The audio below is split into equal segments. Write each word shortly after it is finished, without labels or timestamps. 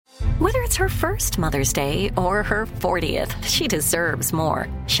Whether it's her first Mother's Day or her 40th, she deserves more.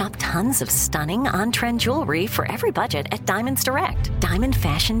 Shop tons of stunning on-trend jewelry for every budget at Diamonds Direct. Diamond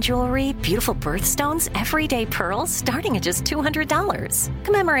fashion jewelry, beautiful birthstones, everyday pearls starting at just $200.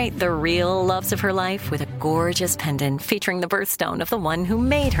 Commemorate the real loves of her life with a gorgeous pendant featuring the birthstone of the one who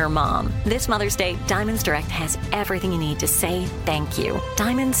made her mom. This Mother's Day, Diamonds Direct has everything you need to say thank you.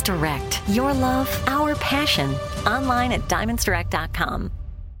 Diamonds Direct. Your love, our passion. Online at diamondsdirect.com.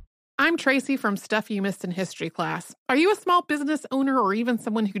 I'm Tracy from Stuff You Missed in History class. Are you a small business owner or even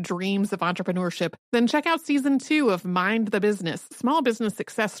someone who dreams of entrepreneurship? Then check out Season 2 of Mind the Business, Small Business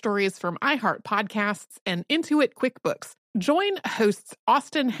Success Stories from iHeart Podcasts and Intuit QuickBooks. Join hosts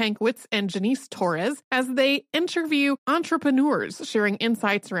Austin Hankwitz and Janice Torres as they interview entrepreneurs sharing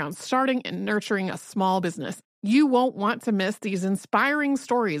insights around starting and nurturing a small business. You won't want to miss these inspiring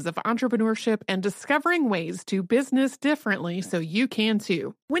stories of entrepreneurship and discovering ways to business differently so you can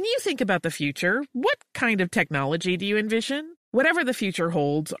too. When you think about the future, what kind of technology do you envision? Whatever the future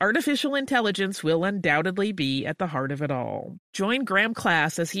holds, artificial intelligence will undoubtedly be at the heart of it all. Join Graham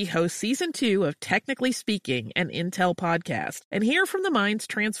Class as he hosts Season 2 of Technically Speaking, an Intel podcast, and hear from the minds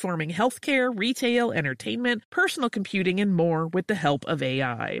transforming healthcare, retail, entertainment, personal computing, and more with the help of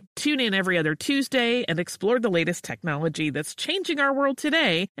AI. Tune in every other Tuesday and explore the latest technology that's changing our world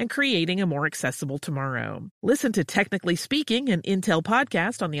today and creating a more accessible tomorrow. Listen to Technically Speaking, an Intel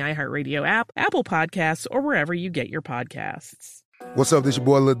podcast on the iHeartRadio app, Apple Podcasts, or wherever you get your podcasts. What's up, this your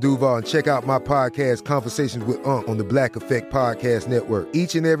boy Lil Duval, and check out my podcast, Conversations with Unc, on the Black Effect Podcast Network.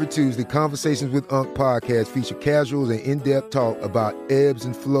 Each and every Tuesday, Conversations with Unc podcast feature casuals and in-depth talk about ebbs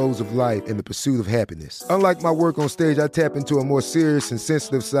and flows of life and the pursuit of happiness. Unlike my work on stage, I tap into a more serious and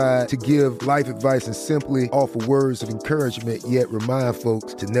sensitive side to give life advice and simply offer words of encouragement, yet remind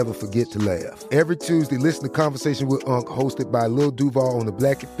folks to never forget to laugh. Every Tuesday, listen to Conversations with Unc, hosted by Lil Duval on the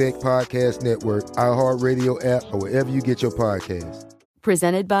Black Effect Podcast Network, iHeartRadio app, or wherever you get your podcasts.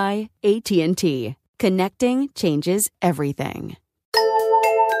 Presented by AT&T. Connecting changes everything.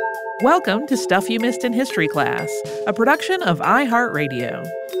 Welcome to Stuff You Missed in History class, a production of iHeartRadio.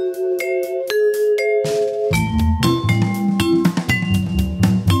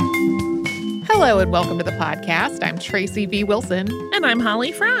 Hello and welcome to the podcast. I'm Tracy V. Wilson. And I'm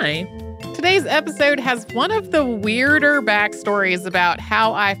Holly Fry. Today's episode has one of the weirder backstories about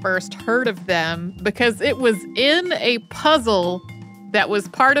how I first heard of them because it was in a puzzle that was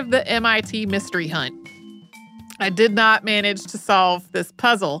part of the MIT mystery hunt. I did not manage to solve this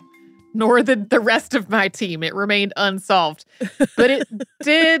puzzle, nor the rest of my team. It remained unsolved. But it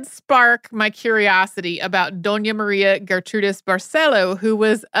did spark my curiosity about Doña Maria Gertrudis Barcelo, who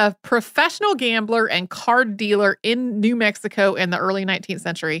was a professional gambler and card dealer in New Mexico in the early 19th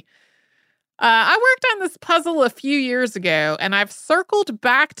century. I worked on this puzzle a few years ago, and I've circled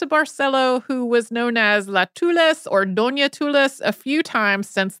back to Barcelo, who was known as La Tules or Doña Tules, a few times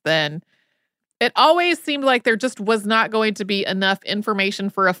since then. It always seemed like there just was not going to be enough information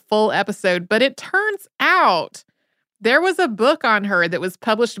for a full episode, but it turns out there was a book on her that was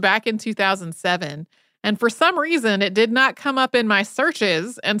published back in 2007, and for some reason, it did not come up in my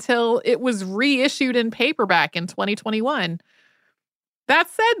searches until it was reissued in paperback in 2021. That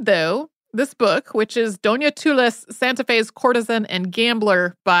said, though, this book, which is Doña Tules, Santa Fe's Courtesan and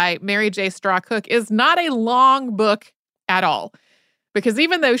Gambler by Mary J. Straw Cook, is not a long book at all. Because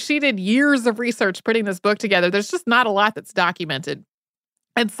even though she did years of research putting this book together, there's just not a lot that's documented.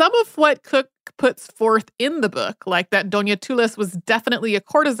 And some of what Cook puts forth in the book, like that Doña Tules was definitely a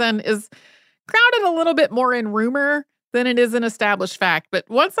courtesan, is grounded a little bit more in rumor than it is an established fact. But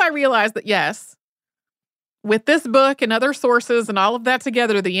once I realized that, yes, with this book and other sources and all of that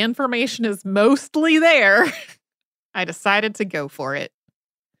together, the information is mostly there, I decided to go for it.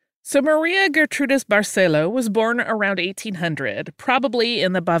 So Maria Gertrudis Barcelo was born around 1800, probably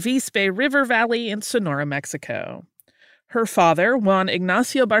in the Bavispe River Valley in Sonora, Mexico. Her father, Juan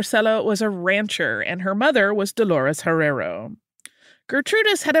Ignacio Barcelo, was a rancher, and her mother was Dolores Herrero.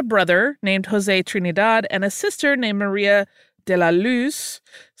 Gertrudis had a brother named Jose Trinidad and a sister named Maria de la Luz.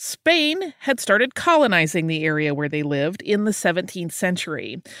 Spain had started colonizing the area where they lived in the 17th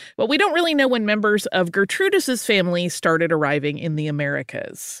century, but we don't really know when members of Gertrudis's family started arriving in the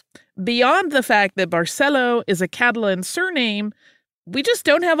Americas. Beyond the fact that Barcelo is a Catalan surname, we just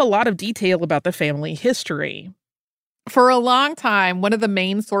don't have a lot of detail about the family history. For a long time, one of the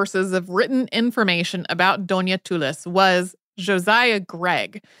main sources of written information about Doña Tules was Josiah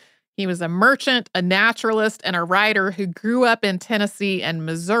Gregg. He was a merchant, a naturalist, and a writer who grew up in Tennessee and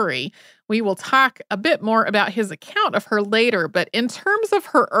Missouri. We will talk a bit more about his account of her later, but in terms of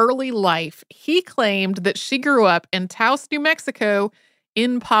her early life, he claimed that she grew up in Taos, New Mexico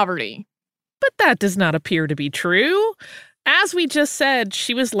in poverty. But that does not appear to be true. As we just said,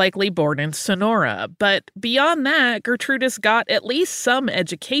 she was likely born in Sonora, but beyond that, Gertrudis got at least some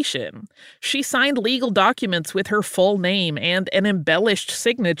education. She signed legal documents with her full name and an embellished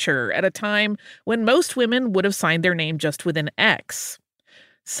signature at a time when most women would have signed their name just with an X.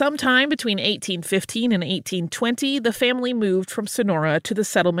 Sometime between 1815 and 1820, the family moved from Sonora to the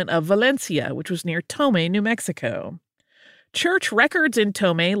settlement of Valencia, which was near Tomé, New Mexico. Church records in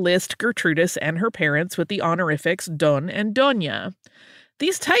Tomé list Gertrudis and her parents with the honorifics Don and Doña.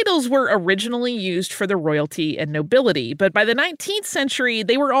 These titles were originally used for the royalty and nobility, but by the 19th century,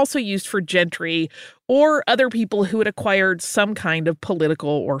 they were also used for gentry or other people who had acquired some kind of political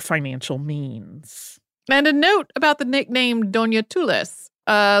or financial means. And a note about the nickname Doña Tules.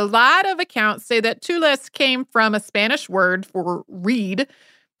 A lot of accounts say that Tules came from a Spanish word for reed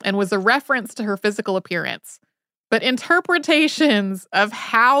and was a reference to her physical appearance. But interpretations of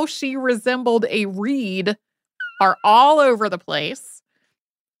how she resembled a reed are all over the place.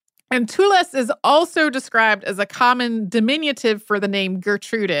 And Tules is also described as a common diminutive for the name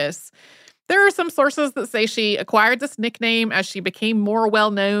Gertrudis. There are some sources that say she acquired this nickname as she became more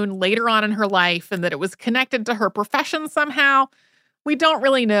well-known later on in her life and that it was connected to her profession somehow. We don't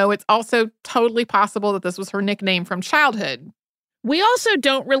really know. It's also totally possible that this was her nickname from childhood. We also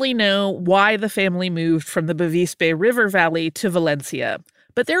don't really know why the family moved from the Bavispe River Valley to Valencia,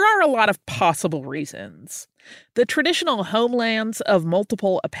 but there are a lot of possible reasons. The traditional homelands of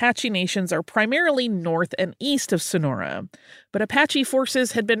multiple Apache nations are primarily north and east of Sonora, but Apache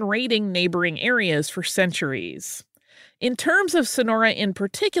forces had been raiding neighboring areas for centuries. In terms of Sonora in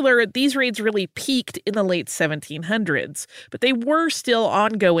particular, these raids really peaked in the late 1700s, but they were still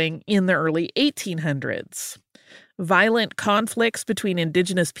ongoing in the early 1800s. Violent conflicts between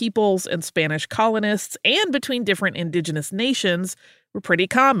indigenous peoples and Spanish colonists and between different indigenous nations were pretty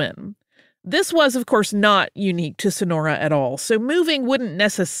common. This was, of course, not unique to Sonora at all, so moving wouldn't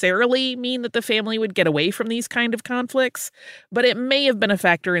necessarily mean that the family would get away from these kind of conflicts, but it may have been a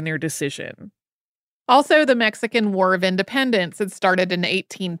factor in their decision. Also, the Mexican War of Independence had started in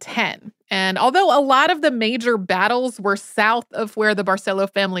 1810. And although a lot of the major battles were south of where the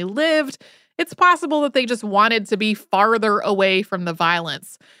Barcelo family lived, it's possible that they just wanted to be farther away from the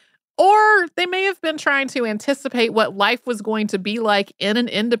violence. Or they may have been trying to anticipate what life was going to be like in an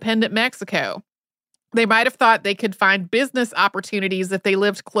independent Mexico. They might have thought they could find business opportunities if they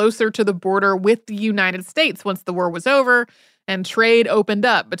lived closer to the border with the United States once the war was over and trade opened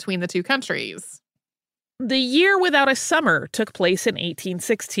up between the two countries. The Year Without a Summer took place in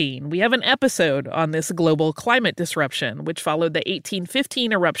 1816. We have an episode on this global climate disruption, which followed the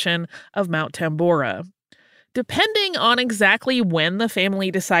 1815 eruption of Mount Tambora. Depending on exactly when the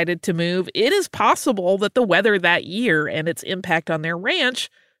family decided to move, it is possible that the weather that year and its impact on their ranch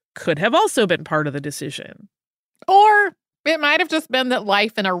could have also been part of the decision. Or it might have just been that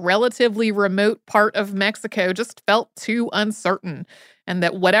life in a relatively remote part of Mexico just felt too uncertain, and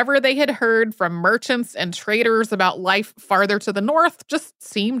that whatever they had heard from merchants and traders about life farther to the north just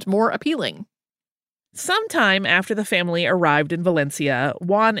seemed more appealing. Sometime after the family arrived in Valencia,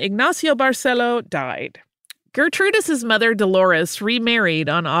 Juan Ignacio Barcelo died. Gertrudis' mother, Dolores, remarried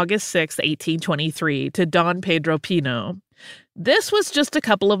on August 6, 1823, to Don Pedro Pino. This was just a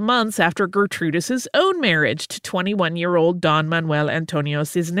couple of months after Gertrudis' own marriage to 21-year-old Don Manuel Antonio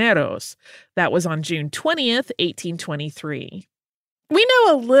Cisneros. That was on June 20th, 1823. We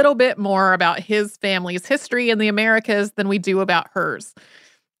know a little bit more about his family's history in the Americas than we do about hers.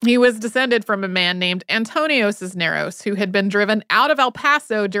 He was descended from a man named Antonio Cisneros, who had been driven out of El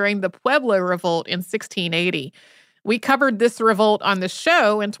Paso during the Pueblo Revolt in 1680. We covered this revolt on the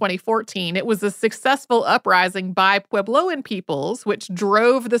show in 2014. It was a successful uprising by Puebloan peoples, which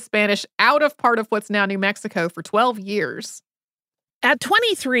drove the Spanish out of part of what's now New Mexico for 12 years. At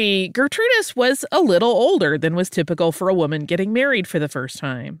 23, Gertrudis was a little older than was typical for a woman getting married for the first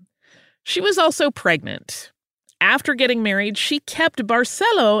time. She was also pregnant. After getting married, she kept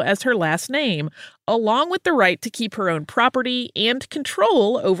Barcelo as her last name, along with the right to keep her own property and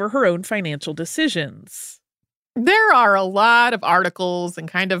control over her own financial decisions. There are a lot of articles and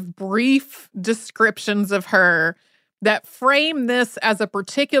kind of brief descriptions of her that frame this as a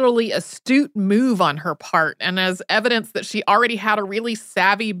particularly astute move on her part and as evidence that she already had a really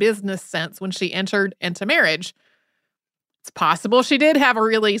savvy business sense when she entered into marriage. It's possible she did have a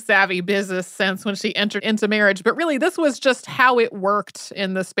really savvy business sense when she entered into marriage, but really this was just how it worked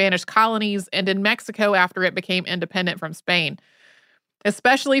in the Spanish colonies and in Mexico after it became independent from Spain.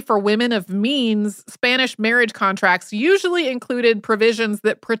 Especially for women of means, Spanish marriage contracts usually included provisions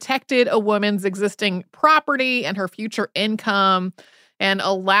that protected a woman's existing property and her future income. and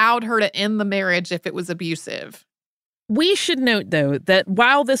allowed her to end the marriage if it was abusive. We should note, though, that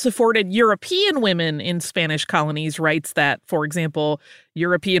while this afforded European women in Spanish colonies rights that, for example,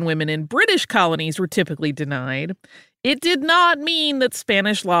 European women in British colonies were typically denied, it did not mean that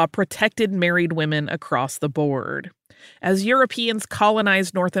Spanish law protected married women across the board. As Europeans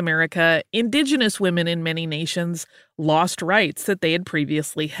colonized North America, indigenous women in many nations lost rights that they had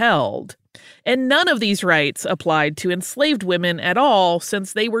previously held. And none of these rights applied to enslaved women at all,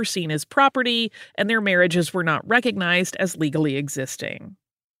 since they were seen as property and their marriages were not recognized as legally existing.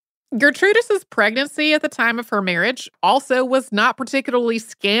 Gertrudis's pregnancy at the time of her marriage also was not particularly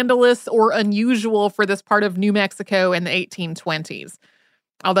scandalous or unusual for this part of New Mexico in the 1820s.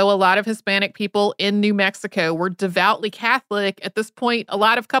 Although a lot of Hispanic people in New Mexico were devoutly Catholic, at this point, a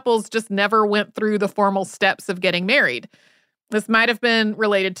lot of couples just never went through the formal steps of getting married. This might have been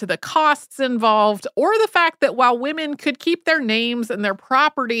related to the costs involved or the fact that while women could keep their names and their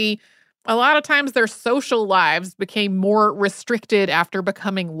property, a lot of times their social lives became more restricted after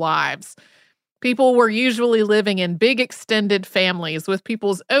becoming wives. People were usually living in big extended families with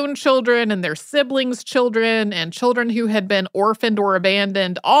people's own children and their siblings' children and children who had been orphaned or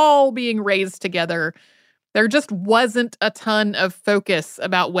abandoned, all being raised together. There just wasn't a ton of focus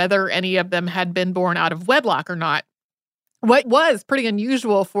about whether any of them had been born out of wedlock or not. What was pretty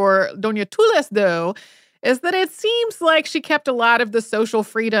unusual for Doña Tules, though, is that it seems like she kept a lot of the social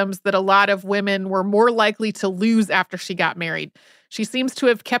freedoms that a lot of women were more likely to lose after she got married. She seems to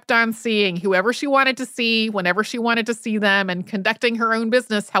have kept on seeing whoever she wanted to see, whenever she wanted to see them, and conducting her own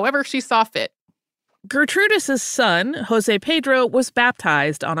business however she saw fit. Gertrudis's son, Jose Pedro, was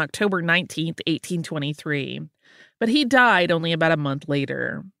baptized on October 19th, 1823, but he died only about a month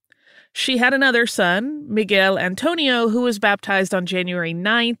later. She had another son, Miguel Antonio, who was baptized on January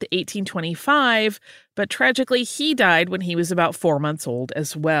 9th, 1825, but tragically he died when he was about 4 months old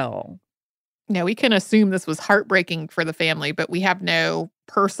as well. Now, we can assume this was heartbreaking for the family, but we have no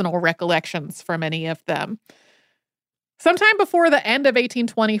personal recollections from any of them. Sometime before the end of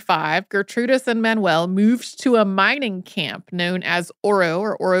 1825, Gertrudis and Manuel moved to a mining camp known as Oro,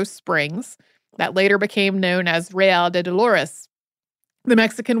 or Oro Springs, that later became known as Real de Dolores. The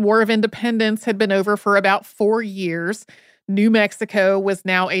Mexican War of Independence had been over for about 4 years. New Mexico was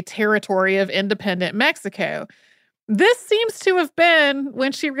now a territory of independent Mexico. This seems to have been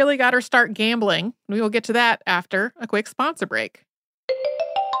when she really got her start gambling. We will get to that after a quick sponsor break.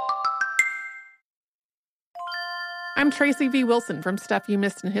 I'm Tracy V. Wilson from Stuff You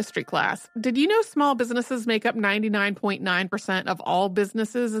Missed in History Class. Did you know small businesses make up 99.9% of all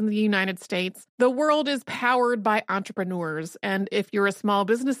businesses in the United States? The world is powered by entrepreneurs, and if you're a small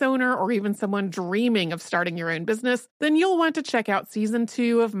business owner or even someone dreaming of starting your own business, then you'll want to check out Season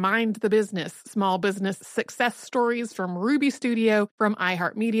 2 of Mind the Business, small business success stories from Ruby Studio, from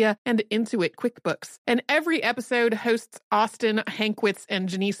iHeartMedia, and Intuit QuickBooks. And every episode, hosts Austin Hankwitz and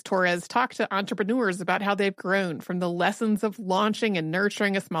Janice Torres talk to entrepreneurs about how they've grown from the lessons of launching and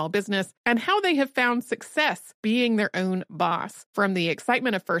nurturing a small business and how they have found success being their own boss. From the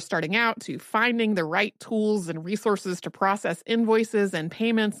excitement of first starting out to finding the right tools and resources to process invoices and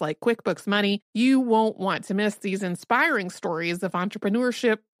payments like QuickBooks Money, you won't want to miss these inspiring stories of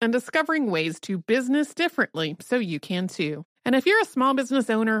entrepreneurship and discovering ways to business differently so you can too. And if you're a small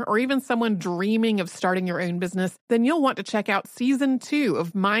business owner or even someone dreaming of starting your own business, then you'll want to check out Season 2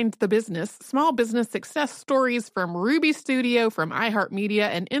 of Mind the Business, small business success stories from Ruby Studio, from iHeartMedia,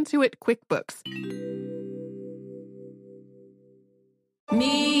 and Intuit QuickBooks.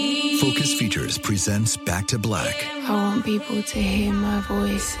 Focus Features presents Back to Black. I want people to hear my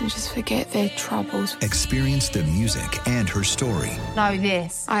voice and just forget their troubles. Experience the music and her story. Know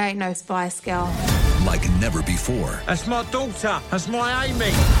this. I ain't no Spice Girl. Like never before. That's my daughter. That's my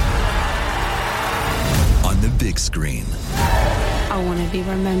Amy. On the big screen. I want to be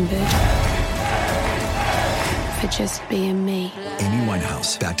remembered for just being me. Amy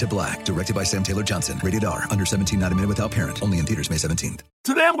Winehouse, Back to Black, directed by Sam Taylor Johnson. Rated R, under 17, not a minute without parent. Only in theaters May 17th.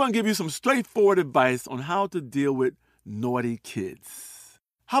 Today I'm going to give you some straightforward advice on how to deal with naughty kids.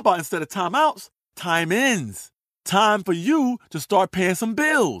 How about instead of timeouts, time-ins? Time for you to start paying some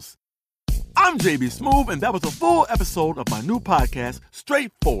bills. I'm JB Smoove, and that was a full episode of my new podcast,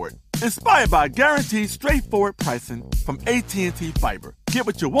 Straightforward, inspired by guaranteed straightforward pricing from AT&T Fiber. Get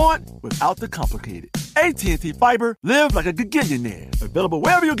what you want without the complicated. AT&T Fiber, live like a gigillionaire. Available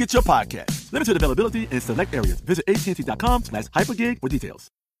wherever you get your podcasts. Limited availability in select areas. Visit AT&T.com/hypergig for details.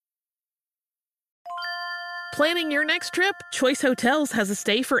 Planning your next trip? Choice Hotels has a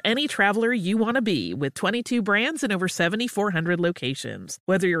stay for any traveler you want to be, with 22 brands and over 7,400 locations.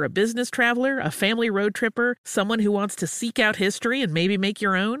 Whether you're a business traveler, a family road tripper, someone who wants to seek out history and maybe make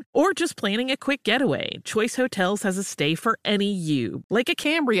your own, or just planning a quick getaway, Choice Hotels has a stay for any you. Like a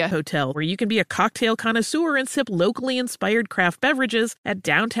Cambria hotel, where you can be a cocktail connoisseur and sip locally inspired craft beverages at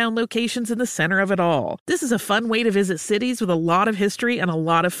downtown locations in the center of it all. This is a fun way to visit cities with a lot of history and a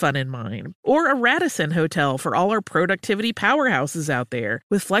lot of fun in mind. Or a Radisson hotel for all our productivity powerhouses out there.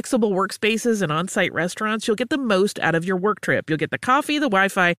 With flexible workspaces and on-site restaurants, you'll get the most out of your work trip. You'll get the coffee, the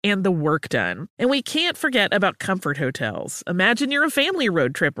Wi-Fi, and the work done. And we can't forget about comfort hotels. Imagine you're a family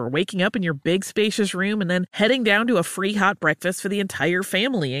road tripper, waking up in your big spacious room and then heading down to a free hot breakfast for the entire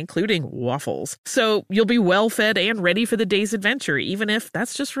family, including waffles. So you'll be well fed and ready for the day's adventure, even if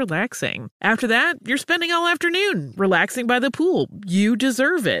that's just relaxing. After that, you're spending all afternoon relaxing by the pool. You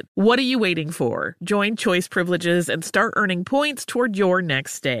deserve it. What are you waiting for? Join Choice Privileges and start earning points toward your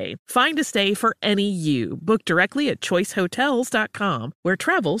next stay. Find a stay for any you. Book directly at choicehotels.com, where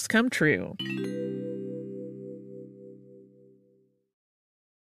travels come true.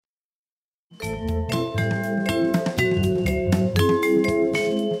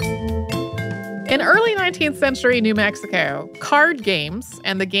 In early 19th century New Mexico, card games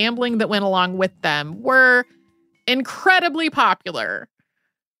and the gambling that went along with them were incredibly popular.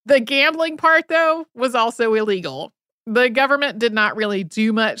 The gambling part, though, was also illegal. The government did not really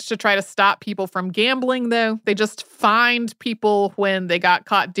do much to try to stop people from gambling, though. They just fined people when they got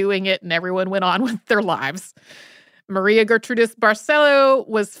caught doing it, and everyone went on with their lives. Maria Gertrudis Barcelo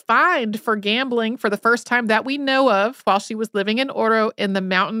was fined for gambling for the first time that we know of while she was living in Oro in the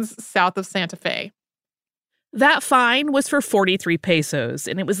mountains south of Santa Fe. That fine was for 43 pesos,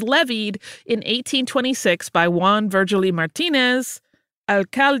 and it was levied in 1826 by Juan Virgili Martinez,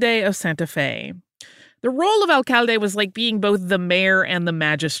 alcalde of Santa Fe. The role of alcalde was like being both the mayor and the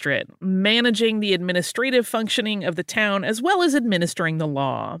magistrate, managing the administrative functioning of the town as well as administering the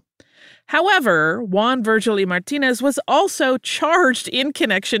law. However, Juan Virgili Martinez was also charged in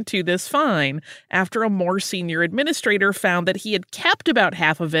connection to this fine after a more senior administrator found that he had kept about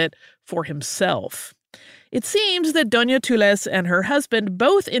half of it for himself. It seems that Doña Tules and her husband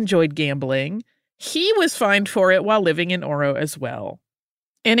both enjoyed gambling. He was fined for it while living in Oro as well.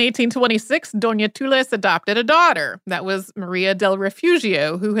 In 1826, Doña Tules adopted a daughter. That was Maria del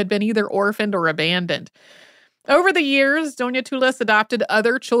Refugio, who had been either orphaned or abandoned. Over the years, Doña Tules adopted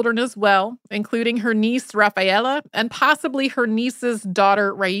other children as well, including her niece Rafaela and possibly her niece's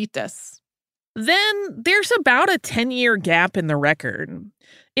daughter Rayitas. Then there's about a 10-year gap in the record.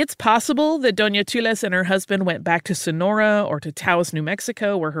 It's possible that Doña Tules and her husband went back to Sonora or to Taos, New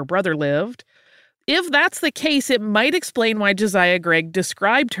Mexico, where her brother lived. If that's the case, it might explain why Josiah Gregg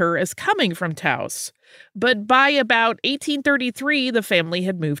described her as coming from Taos. But by about 1833, the family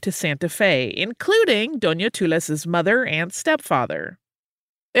had moved to Santa Fe, including Doña Tules's mother and stepfather.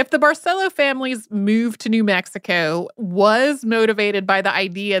 If the Barcelo family's move to New Mexico was motivated by the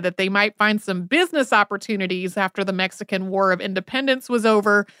idea that they might find some business opportunities after the Mexican War of Independence was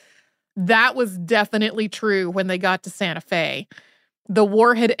over, that was definitely true when they got to Santa Fe. The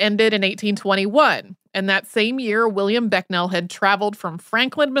war had ended in 1821, and that same year, William Becknell had traveled from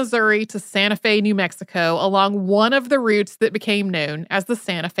Franklin, Missouri to Santa Fe, New Mexico, along one of the routes that became known as the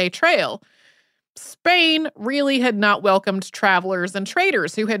Santa Fe Trail. Spain really had not welcomed travelers and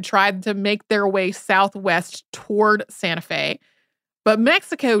traders who had tried to make their way southwest toward Santa Fe, but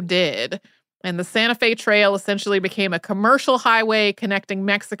Mexico did, and the Santa Fe Trail essentially became a commercial highway connecting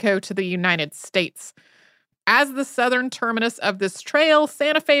Mexico to the United States. As the southern terminus of this trail,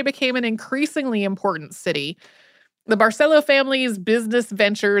 Santa Fe became an increasingly important city. The Barcelo family's business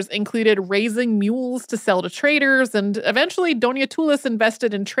ventures included raising mules to sell to traders, and eventually Doña Tules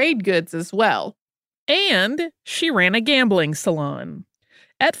invested in trade goods as well. And she ran a gambling salon.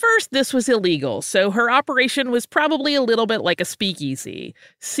 At first, this was illegal, so her operation was probably a little bit like a speakeasy.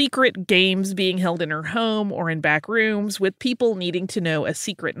 Secret games being held in her home or in back rooms, with people needing to know a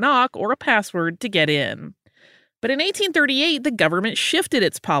secret knock or a password to get in. But in 1838, the government shifted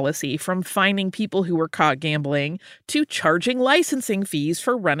its policy from fining people who were caught gambling to charging licensing fees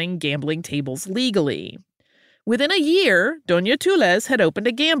for running gambling tables legally. Within a year, Doña Tules had opened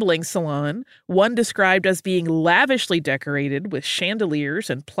a gambling salon, one described as being lavishly decorated with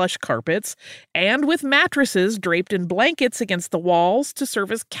chandeliers and plush carpets, and with mattresses draped in blankets against the walls to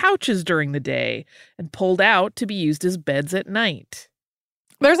serve as couches during the day, and pulled out to be used as beds at night.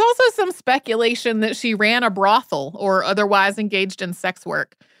 There's also some speculation that she ran a brothel or otherwise engaged in sex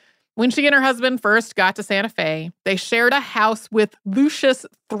work. When she and her husband first got to Santa Fe, they shared a house with Lucius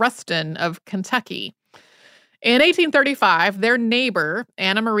Thruston of Kentucky. In 1835, their neighbor,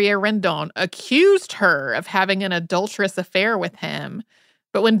 Ana Maria Rendon, accused her of having an adulterous affair with him.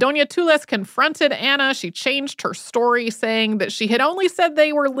 But when Doña Tules confronted Ana, she changed her story, saying that she had only said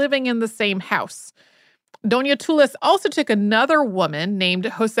they were living in the same house. Doña Tules also took another woman named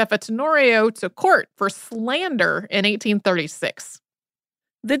Josefa Tenorio to court for slander in 1836.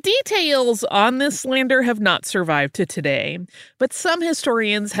 The details on this slander have not survived to today, but some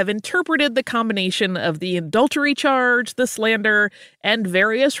historians have interpreted the combination of the adultery charge, the slander, and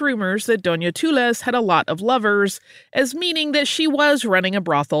various rumors that Doña Tules had a lot of lovers as meaning that she was running a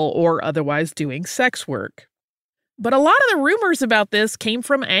brothel or otherwise doing sex work. But a lot of the rumors about this came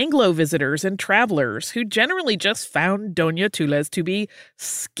from Anglo visitors and travelers who generally just found Doña Tules to be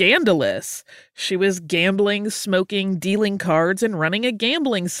scandalous. She was gambling, smoking, dealing cards, and running a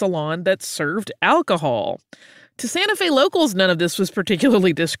gambling salon that served alcohol. To Santa Fe locals, none of this was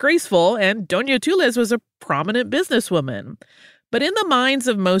particularly disgraceful, and Doña Tules was a prominent businesswoman. But in the minds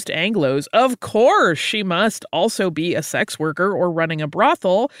of most Anglos, of course, she must also be a sex worker or running a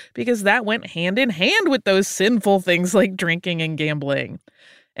brothel, because that went hand in hand with those sinful things like drinking and gambling.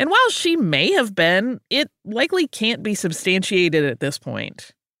 And while she may have been, it likely can't be substantiated at this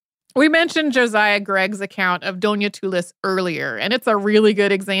point. We mentioned Josiah Gregg's account of Doña Tules earlier, and it's a really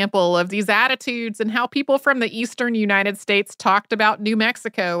good example of these attitudes and how people from the eastern United States talked about New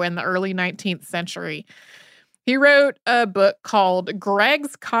Mexico in the early 19th century. He wrote a book called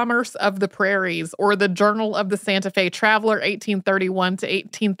Gregg's Commerce of the Prairies, or the Journal of the Santa Fe Traveler, 1831 to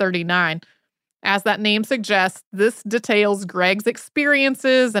 1839. As that name suggests, this details Gregg's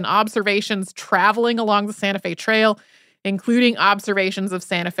experiences and observations traveling along the Santa Fe Trail, including observations of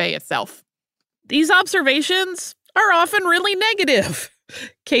Santa Fe itself. These observations are often really negative.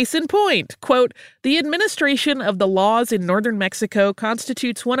 Case in point, quote, "The administration of the laws in northern Mexico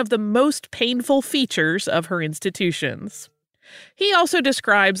constitutes one of the most painful features of her institutions." He also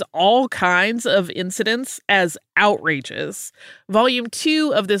describes all kinds of incidents as outrages. Volume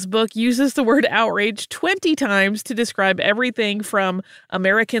 2 of this book uses the word outrage 20 times to describe everything from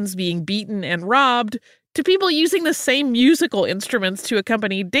Americans being beaten and robbed to people using the same musical instruments to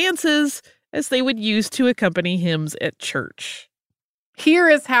accompany dances as they would use to accompany hymns at church. Here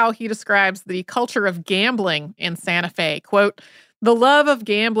is how he describes the culture of gambling in Santa Fe. Quote, "The love of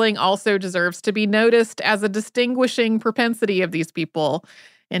gambling also deserves to be noticed as a distinguishing propensity of these people.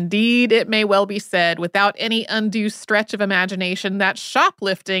 Indeed, it may well be said, without any undue stretch of imagination, that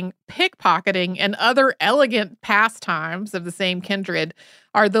shoplifting, pickpocketing, and other elegant pastimes of the same kindred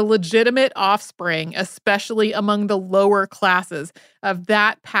are the legitimate offspring, especially among the lower classes, of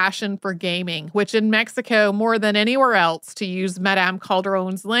that passion for gaming, which in Mexico, more than anywhere else, to use Madame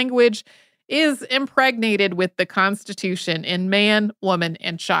Calderon's language, is impregnated with the Constitution in man, woman,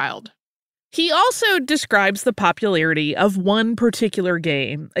 and child." He also describes the popularity of one particular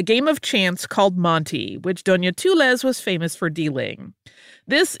game, a game of chance called Monte, which Doña Tules was famous for dealing.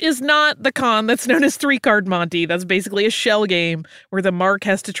 This is not the con that's known as three-card Monte. That's basically a shell game where the mark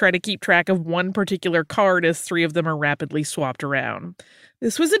has to try to keep track of one particular card as three of them are rapidly swapped around.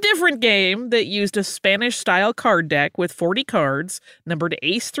 This was a different game that used a Spanish-style card deck with 40 cards, numbered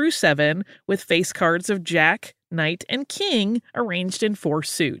ace through 7, with face cards of Jack, Knight, and King arranged in 4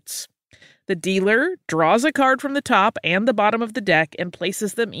 suits. The dealer draws a card from the top and the bottom of the deck and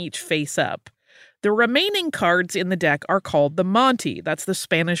places them each face up. The remaining cards in the deck are called the Monte, that's the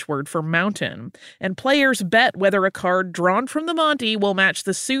Spanish word for mountain, and players bet whether a card drawn from the Monte will match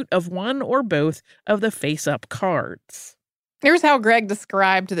the suit of one or both of the face-up cards. Here's how Gregg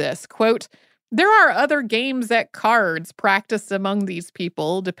described this, quote, "There are other games at cards practiced among these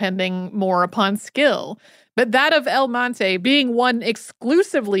people, depending more upon skill. But that of El Monte, being one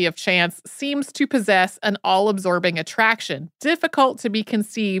exclusively of chance, seems to possess an all-absorbing attraction, difficult to be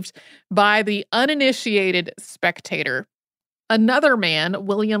conceived by the uninitiated spectator." Another man,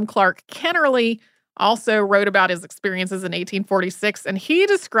 William Clark Kennerly, also wrote about his experiences in 1846, and he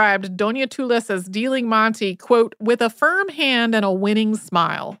described Doña Tules as dealing Monte, quote, "with a firm hand and a winning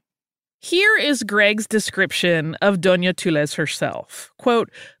smile." Here is Gregg's description of Doña Tules herself. Quote,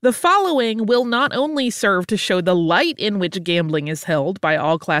 "The following will not only serve to show the light in which gambling is held by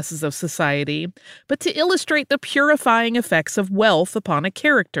all classes of society, but to illustrate the purifying effects of wealth upon a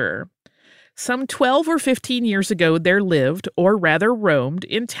character. Some 12 or 15 years ago there lived, or rather roamed,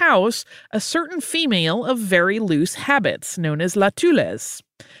 in Taos a certain female of very loose habits, known as La Tules.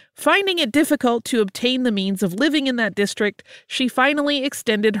 Finding it difficult to obtain the means of living in that district, she finally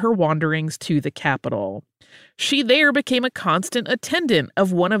extended her wanderings to the capital. She there became a constant attendant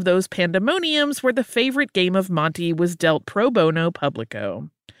of one of those pandemoniums where the favorite game of Monte was dealt pro bono publico.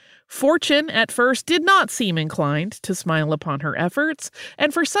 Fortune, at first, did not seem inclined to smile upon her efforts,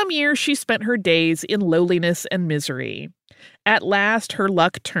 and for some years she spent her days in lowliness and misery. At last, her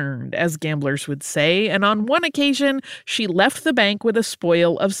luck turned, as gamblers would say, and on one occasion, she left the bank with a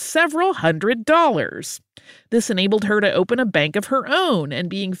spoil of several $100s. This enabled her to open a bank of her own, and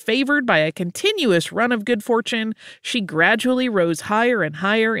being favored by a continuous run of good fortune, she gradually rose higher and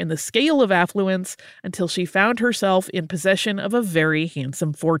higher in the scale of affluence until she found herself in possession of a very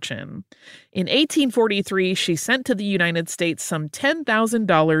handsome fortune. In 1843, she sent to the United States some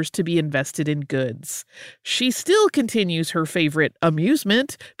 $10,000 to be invested in goods. She still continues her favorite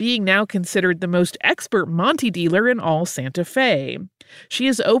amusement, being now considered the most expert Monte dealer in all Santa Fe. She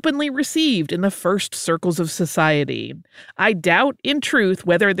is openly received in the first circles of society. I doubt, in truth,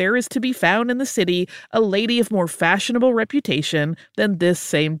 whether there is to be found in the city a lady of more fashionable reputation than this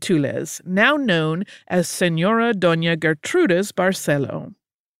same Tules, now known as Señora Doña Gertrudis Barcelo.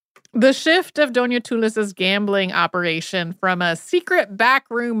 The shift of Doña Tules's gambling operation from a secret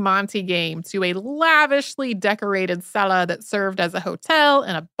backroom Monte game to a lavishly decorated sala that served as a hotel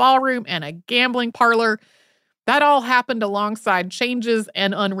and a ballroom and a gambling parlor, that all happened alongside changes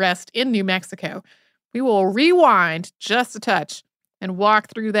and unrest in New Mexico. We will rewind just a touch and walk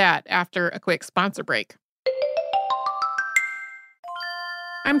through that after a quick sponsor break.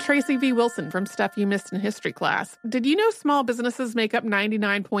 I'm Tracy V. Wilson from Stuff You Missed in History class. Did you know small businesses make up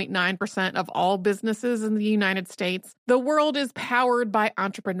 99.9% of all businesses in the United States? The world is powered by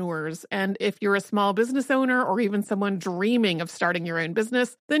entrepreneurs, and if you're a small business owner or even someone dreaming of starting your own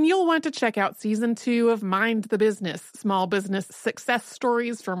business, then you'll want to check out Season 2 of Mind the Business, Small Business Success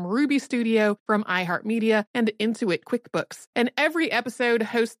Stories from Ruby Studio, from iHeartMedia, and Intuit QuickBooks. And every episode,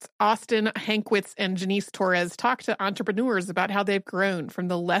 hosts Austin Hankwitz and Janice Torres talk to entrepreneurs about how they've grown from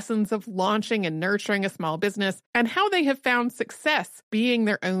the lessons of launching and nurturing a small business and how they have found success being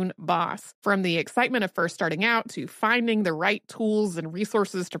their own boss. From the excitement of first starting out to finding the right tools and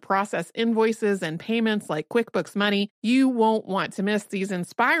resources to process invoices and payments like QuickBooks Money, you won't want to miss these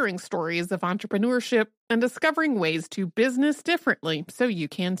inspiring stories of entrepreneurship and discovering ways to business differently so you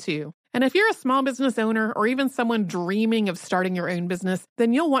can too. And if you're a small business owner or even someone dreaming of starting your own business,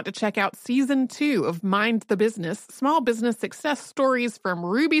 then you'll want to check out Season 2 of Mind the Business, Small Business Success Stories from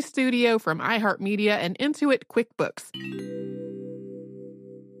Ruby Studio, from iHeartMedia, and Intuit QuickBooks.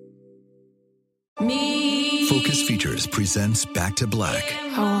 Focus Features presents Back to Black.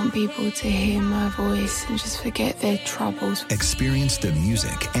 I want people to hear my voice and just forget their troubles. Experience the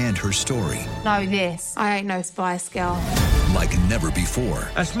music and her story. Know this, I ain't no Spice Girl. Like never before.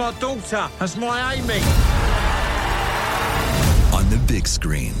 That's my daughter. That's my Amy. On the big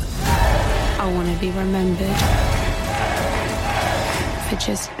screen. I want to be remembered for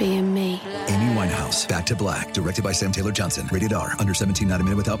just being me. Amy Winehouse, Back to Black, directed by Sam Taylor Johnson. Rated R, under 17, not a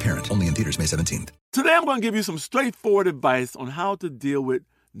minute without parent. Only in theaters May 17th. Today I'm going to give you some straightforward advice on how to deal with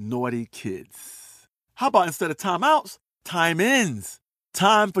naughty kids. How about instead of timeouts, time-ins?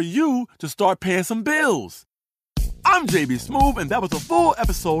 Time for you to start paying some bills. I'm JB Smoove, and that was a full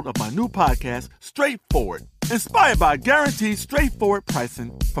episode of my new podcast, Straightforward, inspired by guaranteed straightforward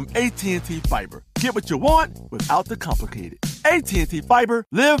pricing from AT&T Fiber. Get what you want without the complicated. AT&T Fiber,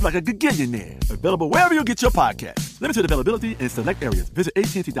 live like a gigillionaire. Available wherever you get your podcasts. Limited availability in select areas. Visit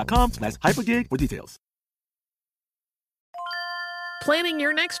AT&T.com/hypergig for details. Planning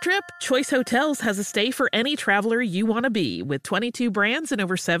your next trip? Choice Hotels has a stay for any traveler you want to be, with 22 brands and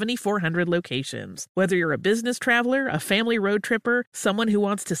over 7,400 locations. Whether you're a business traveler, a family road tripper, someone who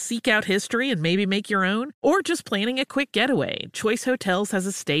wants to seek out history and maybe make your own, or just planning a quick getaway, Choice Hotels has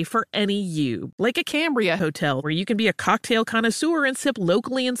a stay for any you. Like a Cambria Hotel, where you can be a cocktail connoisseur and sip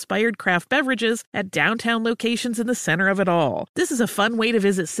locally inspired craft beverages at downtown locations in the center of it all. This is a fun way to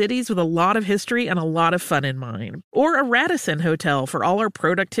visit cities with a lot of history and a lot of fun in mind. Or a Radisson Hotel for all our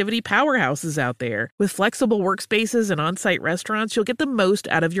productivity powerhouses out there. With flexible workspaces and on-site restaurants, you'll get the most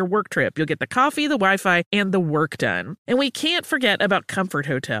out of your work trip. You'll get the coffee, the Wi-Fi, and the work done. And we can't forget about Comfort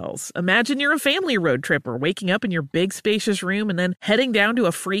Hotels. Imagine you're a family road tripper, waking up in your big spacious room and then heading down to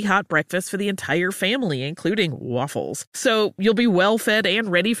a free hot breakfast for the entire family, including waffles. So you'll be well fed and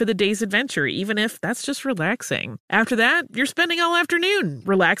ready for the day's adventure, even if that's just relaxing. After that, you're spending all afternoon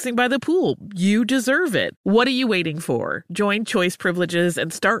relaxing by the pool. You deserve it. What are you waiting for? Join Choice Privileges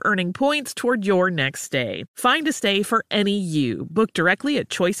and start earning points toward your next stay. Find a stay for any you. Book directly at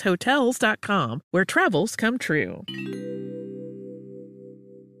choicehotels.com, where travels come true.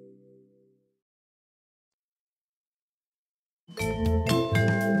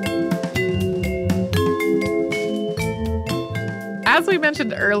 As as we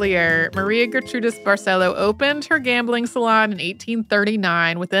mentioned earlier, Maria Gertrudis Barcelo opened her gambling salon in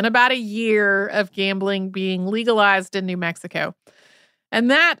 1839 within about a year of gambling being legalized in New Mexico. And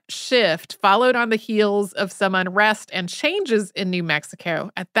that shift followed on the heels of some unrest and changes in New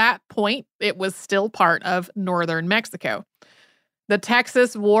Mexico. At that point, it was still part of northern Mexico. The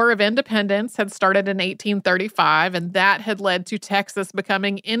Texas War of Independence had started in 1835, and that had led to Texas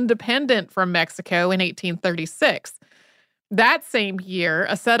becoming independent from Mexico in 1836. That same year,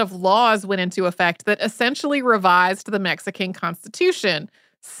 a set of laws went into effect that essentially revised the Mexican Constitution,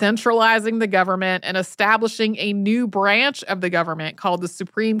 centralizing the government and establishing a new branch of the government called the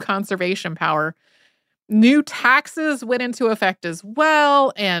Supreme Conservation Power. New taxes went into effect as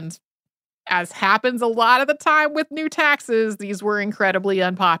well, and as happens a lot of the time with new taxes, these were incredibly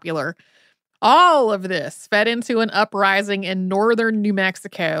unpopular. All of this fed into an uprising in northern New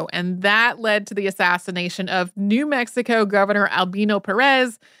Mexico, and that led to the assassination of New Mexico Governor Albino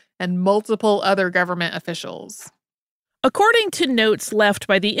Perez and multiple other government officials. According to notes left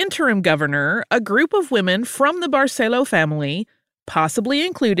by the interim governor, a group of women from the Barcelo family, possibly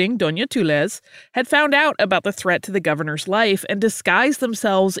including Doña Tules, had found out about the threat to the governor's life and disguised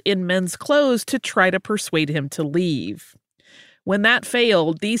themselves in men's clothes to try to persuade him to leave. When that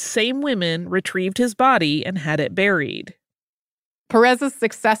failed, these same women retrieved his body and had it buried. Perez's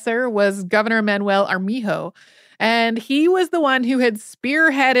successor was Governor Manuel Armijo, and he was the one who had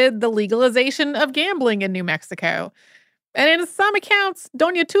spearheaded the legalization of gambling in New Mexico. And in some accounts,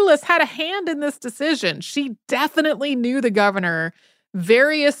 Doña Tules had a hand in this decision. She definitely knew the governor.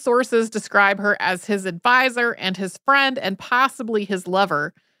 Various sources describe her as his advisor and his friend and possibly his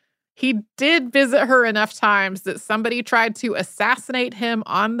lover. He did visit her enough times that somebody tried to assassinate him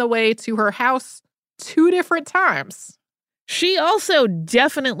on the way to her house 2 different times. She also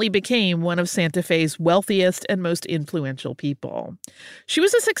definitely became one of Santa Fe's wealthiest and most influential people. She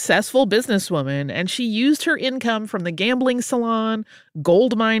was a successful businesswoman, and she used her income from the gambling salon,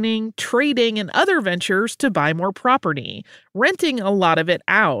 gold mining, trading, and other ventures to buy more property, renting a lot of it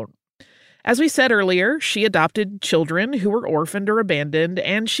out. As we said earlier, she adopted children who were orphaned or abandoned,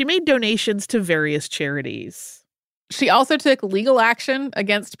 and she made donations to various charities. She also took legal action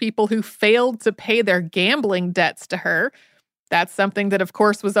against people who failed to pay their gambling debts to her. That's something that, of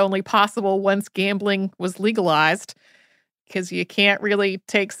course, was only possible once gambling was legalized, because you can't really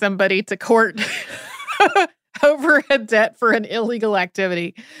take somebody to court over a debt for an illegal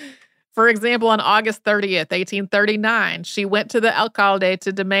activity. For example, on August 30th, 1839, she went to the alcalde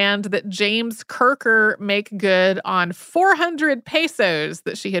to demand that James Kirker make good on 400 pesos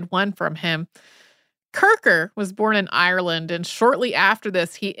that she had won from him. Kirker was born in Ireland, and shortly after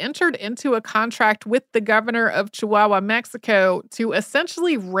this, he entered into a contract with the governor of Chihuahua, Mexico, to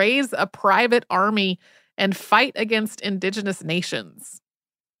essentially raise a private army and fight against indigenous nations.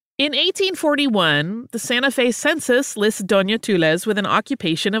 In 1841, the Santa Fe census lists Doña Tules with an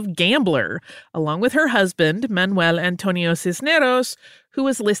occupation of gambler, along with her husband, Manuel Antonio Cisneros, who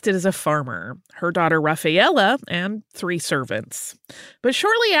was listed as a farmer, her daughter Rafaela, and 3 servants. But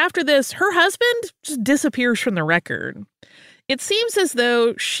shortly after this, her husband just disappears from the record. It seems as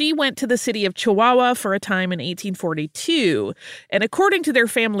though she went to the city of Chihuahua for a time in 1842, and according to their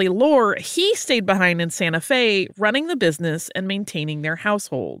family lore, he stayed behind in Santa Fe, running the business and maintaining their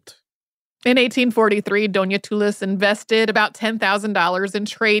household. In 1843, Doña Tules invested about $10,000 in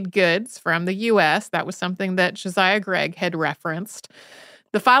trade goods from the U.S. That was something that Josiah Gregg had referenced.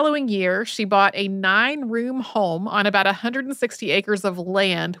 The following year, she bought a 9-room home on about 160 acres of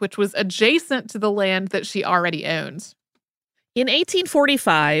land, which was adjacent to the land that she already owned. In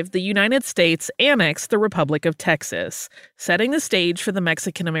 1845, the United States annexed the Republic of Texas, setting the stage for the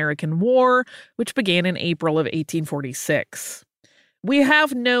Mexican-American War, which began in April of 1846. We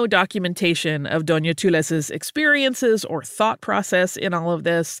have no documentation of Doña Tules's experiences or thought process in all of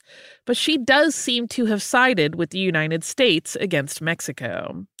this, but she does seem to have sided with the United States against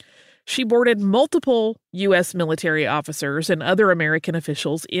Mexico. She boarded multiple U.S. military officers and other American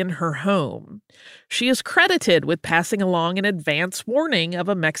officials in her home. She is credited with passing along an advance warning of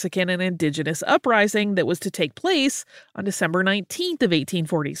a Mexican and indigenous uprising that was to take place on December 19th of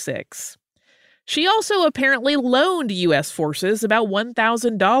 1846. She also apparently loaned U.S. forces about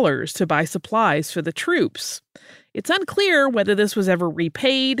 $1,000 to buy supplies for the troops. It's unclear whether this was ever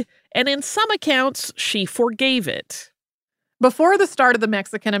repaid, and in some accounts, she forgave it. Before the start of the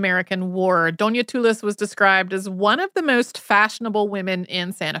Mexican-American War, Doña Tules was described as one of the most fashionable women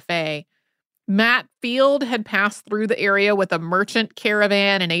in Santa Fe. Matt Field had passed through the area with a merchant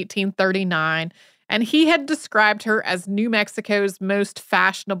caravan in 1839, and he had described her as New Mexico's most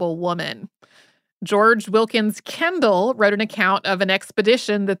fashionable woman. George Wilkins Kendall wrote an account of an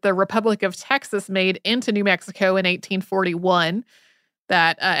expedition that the Republic of Texas made into New Mexico in 1841.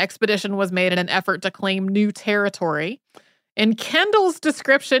 That expedition was made in an effort to claim new territory. In Kendall's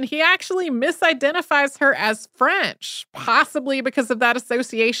description, he actually misidentifies her as French, possibly because of that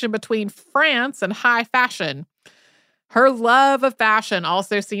association between France and high fashion. Her love of fashion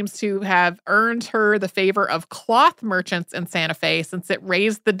also seems to have earned her the favor of cloth merchants in Santa Fe, since it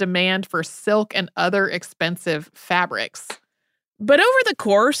raised the demand for silk and other expensive fabrics. But over the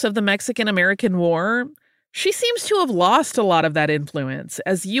course of the Mexican-American War, she seems to have lost a lot of that influence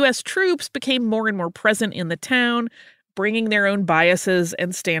as U.S. troops became more and more present in the town, bringing their own biases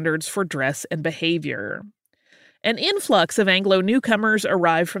and standards for dress and behavior. An influx of Anglo newcomers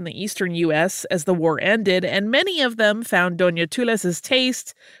arrived from the eastern U.S. as the war ended, and many of them found Doña Tules's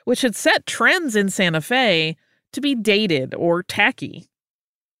taste, which had set trends in Santa Fe, to be dated or tacky.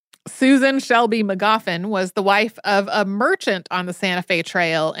 Susan Shelby McGoffin was the wife of a merchant on the Santa Fe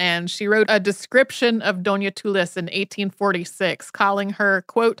Trail, and she wrote a description of Doña Tules in 1846, calling her,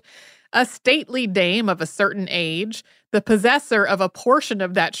 quote, a stately dame of a certain age, the possessor of a portion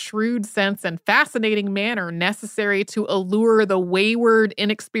of that shrewd sense and fascinating manner necessary to allure the wayward,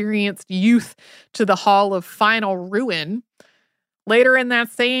 inexperienced youth to the hall of final ruin. Later in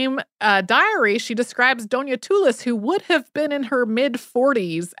that same diary, she describes Doña Tules, who would have been in her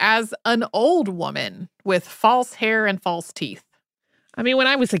mid-40s, as an old woman with false hair and false teeth. I mean, when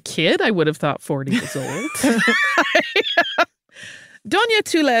I was a kid, I would have thought 40 was old. Doña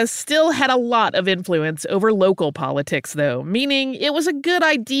Tules still had a lot of influence over local politics, though, meaning it was a good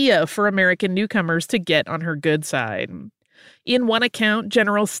idea for American newcomers to get on her good side. In one account,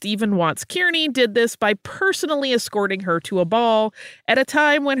 General Stephen Watts Kearny did this by personally escorting her to a ball at a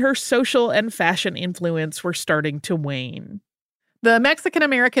time when her social and fashion influence were starting to wane. The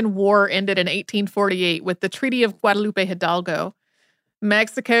Mexican-American War ended in 1848 with the Treaty of Guadalupe Hidalgo.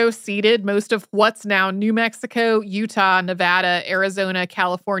 Mexico ceded most of what's now New Mexico, Utah, Nevada, Arizona,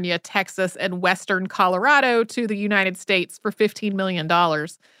 California, Texas, and western Colorado to the United States for $15 million.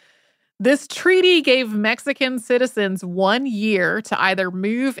 This treaty gave Mexican citizens 1 year to either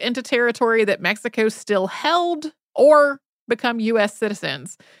move into territory that Mexico still held or become U.S.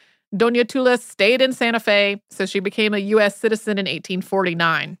 citizens. Doña Tules stayed in Santa Fe, so she became a U.S. citizen in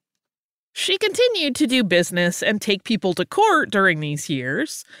 1849. She continued to do business and take people to court during these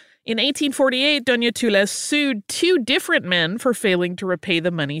years. In 1848, Doña Tules sued 2 different men for failing to repay the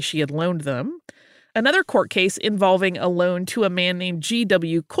money she had loaned them. Another court case involving a loan to a man named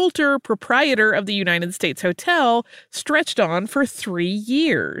G.W. Coulter, proprietor of the United States Hotel, stretched on for 3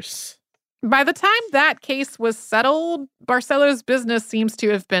 years. By the time that case was settled, Barcelo's business seems to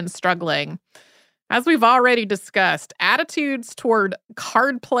have been struggling. As we've already discussed, attitudes toward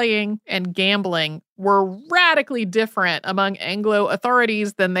card playing and gambling were radically different among Anglo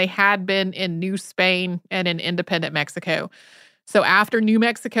authorities than they had been in New Spain and in independent Mexico. So after New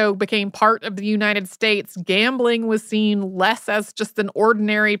Mexico became part of the United States, gambling was seen less as just an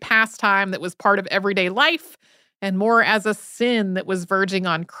ordinary pastime that was part of everyday life and more as a sin that was verging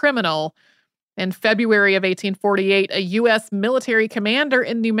on criminal. In February of 1848, a U.S. military commander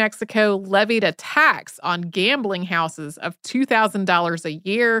in New Mexico levied a tax on gambling houses of $2,000 a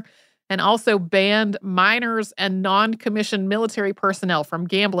year and also banned minors and non-commissioned military personnel from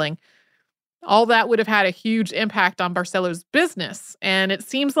gambling. All that would have had a huge impact on Barcelo's business, and it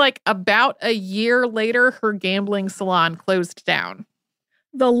seems like about a year later, her gambling salon closed down.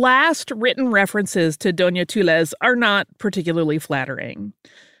 The last written references to Doña Tules are not particularly flattering.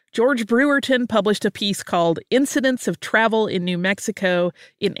 George Brewerton published a piece called Incidents of Travel in New Mexico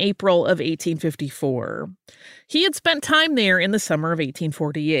in April of 1854. He had spent time there in the summer of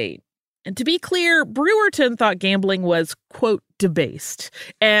 1848. And to be clear, Brewerton thought gambling was, quote, debased,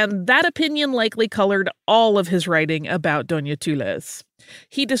 and that opinion likely colored all of his writing about Doña Tules.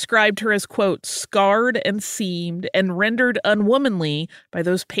 He described her as, quote, scarred and seamed and rendered unwomanly by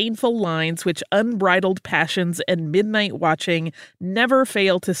those painful lines which unbridled passions and midnight watching never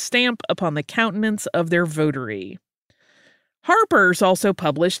fail to stamp upon the countenance of their votary. Harper's also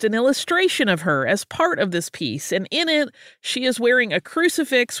published an illustration of her as part of this piece, and in it, she is wearing a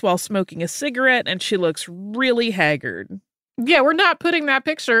crucifix while smoking a cigarette, and she looks really haggard. Yeah, we're not putting that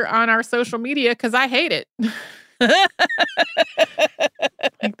picture on our social media because I hate it.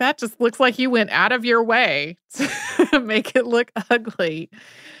 Like, that just looks like you went out of your way to make it look ugly.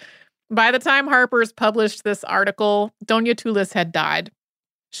 By the time Harper's published this article, Doña Tules had died.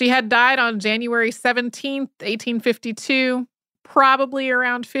 She had died on January 17th, 1852, probably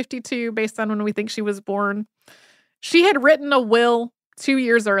around 52, based on when we think she was born. She had written a will 2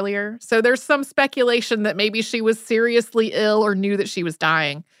 years earlier. So there's some speculation that maybe she was seriously ill or knew that she was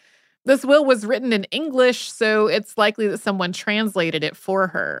dying. This will was written in English, so it's likely that someone translated it for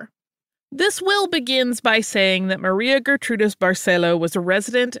her. This will begins by saying that Maria Gertrudis Barcelo was a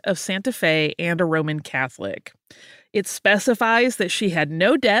resident of Santa Fe and a Roman Catholic. It specifies that she had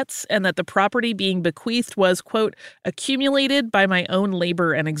no debts and that the property being bequeathed was, quote, accumulated by my own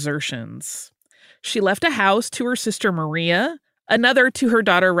labor and exertions. She left a house to her sister Maria, another to her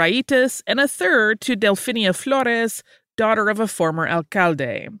daughter Raitas, and a third to Delfinia Flores, daughter of a former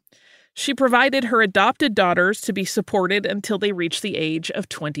alcalde. She provided her adopted daughters to be supported until they reached the age of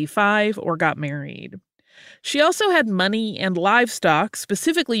 25 or got married. She also had money and livestock,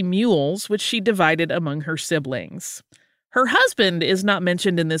 specifically mules, which she divided among her siblings. Her husband is not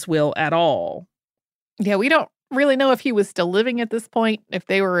mentioned in this will at all. Yeah, we don't really know if he was still living at this point, if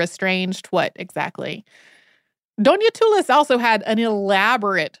they were estranged, what exactly. Doña Tulis also had an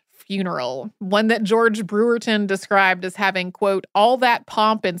elaborate funeral, one that George Brewerton described as having, quote, all that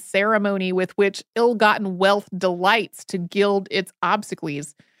pomp and ceremony with which ill-gotten wealth delights to gild its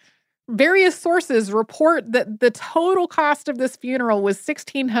obsequies. Various sources report that the total cost of this funeral was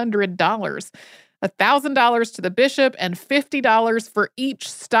 $1,600, $1,000 to the bishop and $50 for each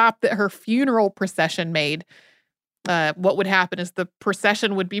stop that her funeral procession made. What would happen is the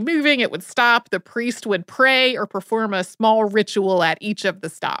procession would be moving, it would stop, the priest would pray or perform a small ritual at each of the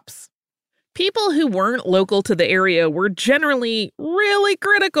stops. People who weren't local to the area were generally really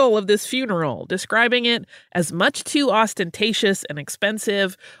critical of this funeral, describing it as much too ostentatious and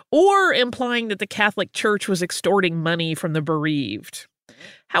expensive, or implying that the Catholic Church was extorting money from the bereaved.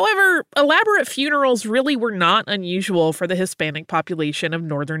 However, elaborate funerals really were not unusual for the Hispanic population of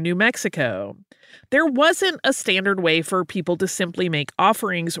northern New Mexico. There wasn't a standard way for people to simply make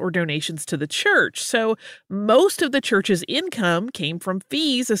offerings or donations to the church, so most of the church's income came from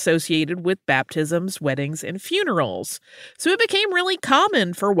fees associated with baptisms, weddings, and funerals. So it became really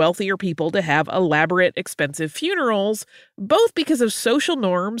common for wealthier people to have elaborate, expensive funerals, both because of social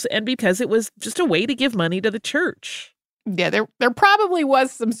norms and because it was just a way to give money to the church. Yeah, there probably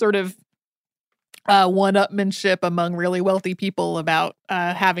was some sort of one-upmanship among really wealthy people about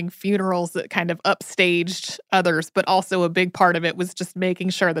having funerals that kind of upstaged others, but also a big part of it was just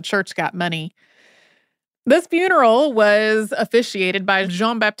making sure the church got money. This funeral was officiated by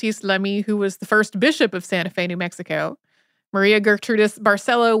Jean-Baptiste Lamy, who was the first bishop of Santa Fe, New Mexico. Maria Gertrudis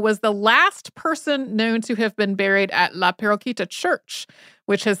Barcelo was the last person known to have been buried at La Parroquita Church,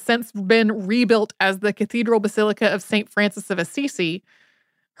 which has since been rebuilt as the Cathedral Basilica of St. Francis of Assisi.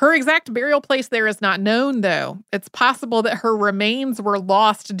 Her exact burial place there is not known, though. It's possible that her remains were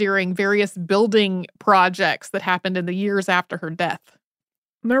lost during various building projects that happened in the years after her death.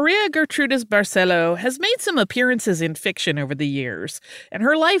 Maria Gertrudis Barcelo has made some appearances in fiction over the years, and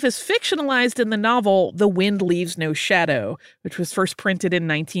her life is fictionalized in the novel The Wind Leaves No Shadow, which was first printed in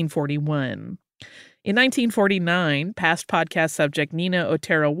 1941. In 1949, past podcast subject Nina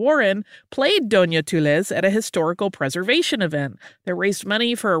Otero Warren played Doña Tules at a historical preservation event that raised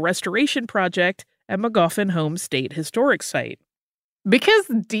money for a restoration project at McGoffin Home State Historic Site. Because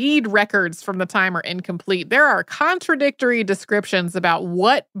deed records from the time are incomplete, there are contradictory descriptions about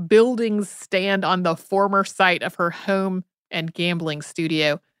what buildings stand on the former site of her home and gambling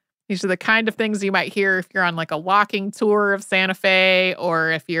studio. These are the kind of things you might hear if you're on like a walking tour of Santa Fe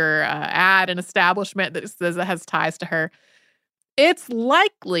or if you're at an establishment that says it has ties to her. It's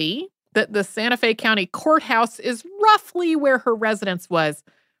likely that the Santa Fe County Courthouse is roughly where her residence was.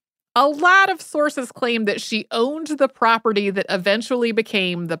 A lot of sources claim that she owned the property that eventually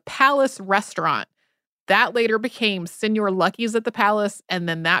became the Palace Restaurant. That later became Senor Lucky's at the Palace, and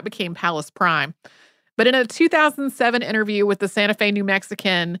then that became Palace Prime. But in a 2007 interview with the Santa Fe New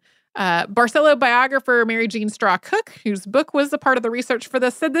Mexican, Barcelo biographer Mary Jean Straw Cook, whose book was a part of the research for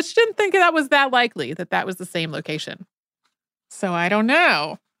this, said that she didn't think that was that likely, that was the same location. So I don't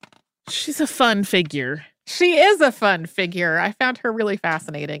know. She's a fun figure. She is a fun figure. I found her really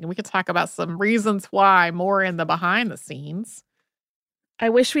fascinating. And we could talk about some reasons why more in the behind the scenes. I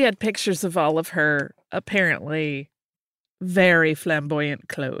wish we had pictures of all of her apparently very flamboyant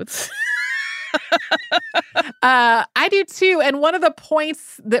clothes. I do too. And one of the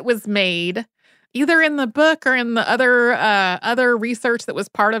points that was made, either in the book or in the other research that was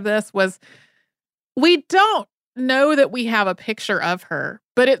part of this, was we don't know that we have a picture of her,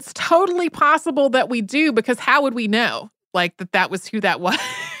 but it's totally possible that we do, because how would we know like that was who that was?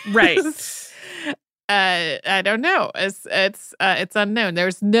 Right. I don't know. It's unknown.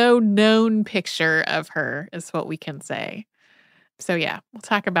 There's no known picture of her, is what we can say. So yeah, we'll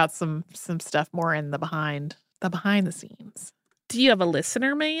talk about some stuff more in the behind the scenes. Do you have a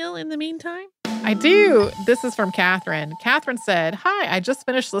listener mail in the meantime? I do. This is from Catherine. Catherine said, "Hi, I just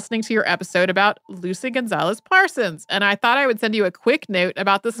finished listening to your episode about Lucy Gonzalez Parsons, and I thought I would send you a quick note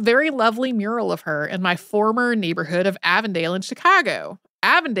about this very lovely mural of her in my former neighborhood of Avondale in Chicago.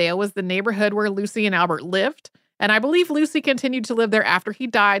 Avondale was the neighborhood where Lucy and Albert lived, and I believe Lucy continued to live there after he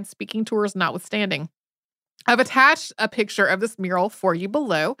died, speaking tours notwithstanding. I've attached a picture of this mural for you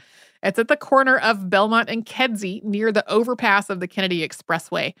below. It's at the corner of Belmont and Kedzie near the overpass of the Kennedy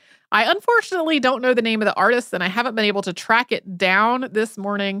Expressway. I unfortunately don't know the name of the artist, and I haven't been able to track it down this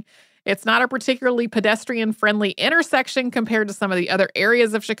morning. It's not a particularly pedestrian-friendly intersection compared to some of the other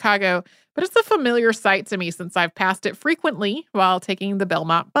areas of Chicago, but it's a familiar sight to me since I've passed it frequently while taking the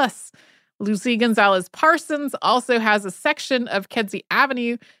Belmont bus. Lucy Gonzalez Parsons also has a section of Kedzie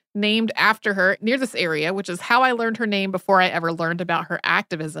Avenue named after her near this area, which is how I learned her name before I ever learned about her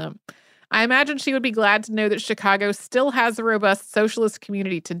activism. I imagine she would be glad to know that Chicago still has a robust socialist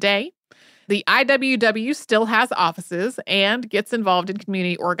community today. The IWW still has offices and gets involved in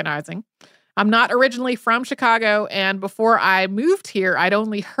community organizing. I'm not originally from Chicago, and before I moved here, I'd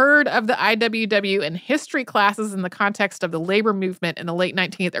only heard of the IWW in history classes in the context of the labor movement in the late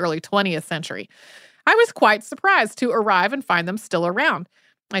 19th, early 20th century. I was quite surprised to arrive and find them still around.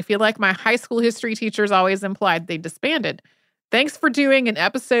 I feel like my high school history teachers always implied they disbanded. Thanks for doing an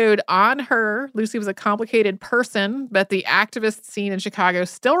episode on her. Lucy was a complicated person, but the activist scene in Chicago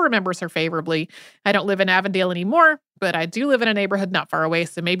still remembers her favorably. I don't live in Avondale anymore, but I do live in a neighborhood not far away,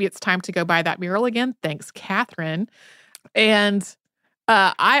 so maybe it's time to go by that mural again. Thanks, Catherine." And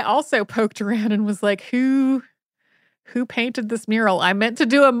I also poked around and was like, who painted this mural? I meant to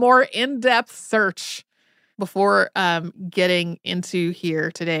do a more in-depth search before getting into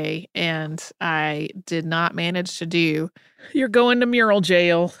here today, and I did not manage to do. You're going to mural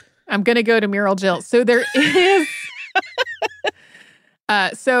jail. I'm going to go to mural jail. So there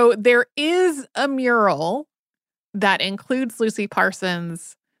is a mural that includes Lucy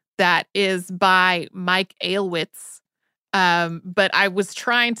Parsons that is by Mike Aylwitz. But I was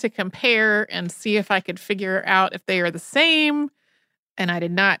trying to compare and see if I could figure out if they are the same, and I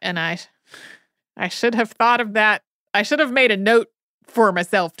did not, and I should have thought of that. I should have made a note for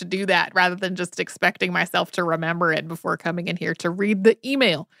myself to do that rather than just expecting myself to remember it before coming in here to read the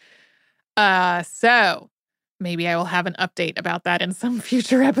email. So maybe I will have an update about that in some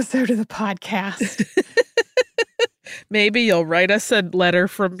future episode of the podcast. Maybe you'll write us a letter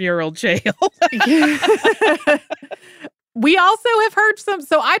from mural jail. We also have heard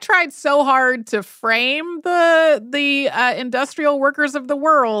so I tried so hard to frame the industrial workers of the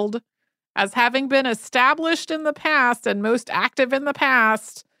world as having been established in the past and most active in the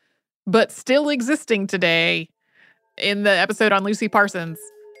past, but still existing today in the episode on Lucy Parsons,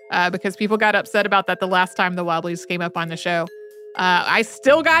 because people got upset about that the last time the Wobblies came up on the show. I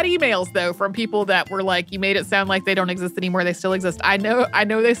still got emails, though, from people that were like, you made it sound like they don't exist anymore. They still exist. I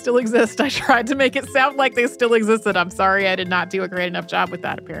know they still exist. I tried to make it sound like they still existed. I'm sorry I did not do a great enough job with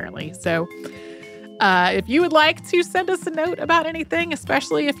that, apparently. So if you would like to send us a note about anything,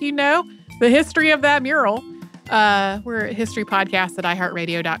 especially if you know the history of that mural, we're at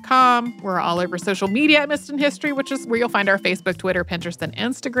historypodcast@iheartradio.com. We're all over social media at Missed in History, which is where you'll find our Facebook, Twitter, Pinterest, and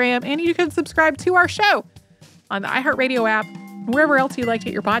Instagram. And you can subscribe to our show on the iHeartRadio app, wherever else you like to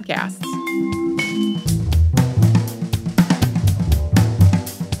get your podcasts.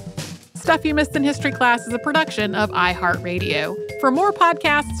 Stuff You Missed in History Class is a production of iHeartRadio. For more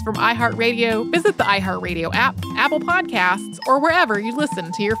podcasts from iHeartRadio, visit the iHeartRadio app, Apple Podcasts, or wherever you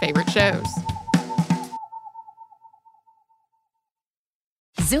listen to your favorite shows.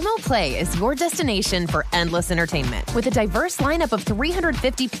 Xumo Play is your destination for endless entertainment. With a diverse lineup of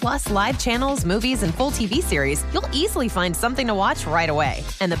 350-plus live channels, movies, and full TV series, you'll easily find something to watch right away.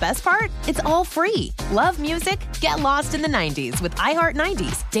 And the best part? It's all free. Love music? Get lost in the 90s with iHeart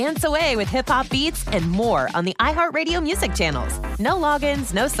 90s, dance away with hip-hop beats, and more on the iHeartRadio music channels. No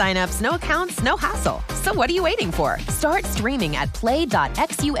logins, no signups, no accounts, no hassle. So what are you waiting for? Start streaming at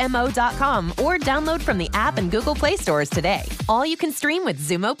play.xumo.com or download from the app and Google Play stores today. All you can stream with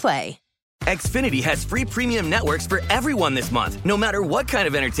Xumo Play. Xfinity has free premium networks for everyone this month, no matter what kind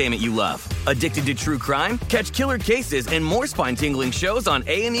of entertainment you love. Addicted to true crime? Catch killer cases and more spine-tingling shows on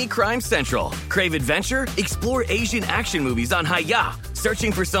A&E Crime Central. Crave adventure? Explore Asian action movies on Hi-Ya.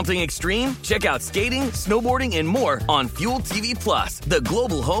 Searching for something extreme? Check out skating, snowboarding, and more on Fuel TV Plus, the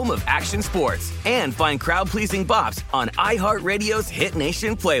global home of action sports. And find crowd-pleasing bops on iHeartRadio's Hit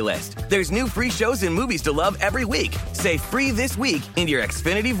Nation playlist. There's new free shows and movies to love every week. Say free this week in your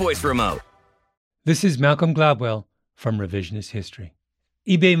Xfinity voice remote. This is Malcolm Gladwell from Revisionist History.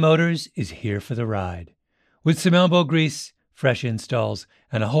 eBay Motors is here for the ride. With some elbow grease, fresh installs,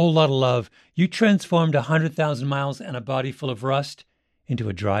 and a whole lot of love, you transformed 100,000 miles and a body full of rust into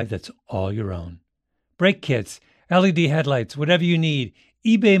a drive that's all your own. Brake kits, LED headlights, whatever you need,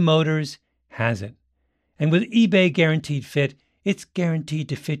 eBay Motors has it. And with eBay Guaranteed Fit, it's guaranteed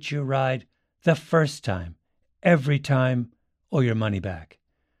to fit your ride the first time, every time, or your money back.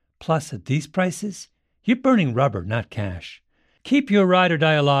 Plus, at these prices, you're burning rubber, not cash. Keep your ride or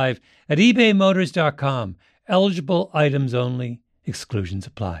die alive at ebaymotors.com. Eligible items only. Exclusions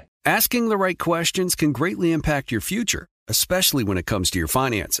apply. Asking the right questions can greatly impact your future, especially when it comes to your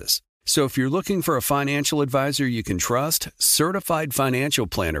finances. So if you're looking for a financial advisor you can trust, certified financial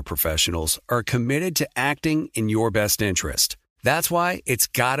planner professionals are committed to acting in your best interest. That's why it's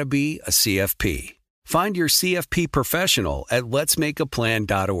got to be a CFP. Find your CFP professional at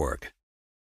letsmakeaplan.org.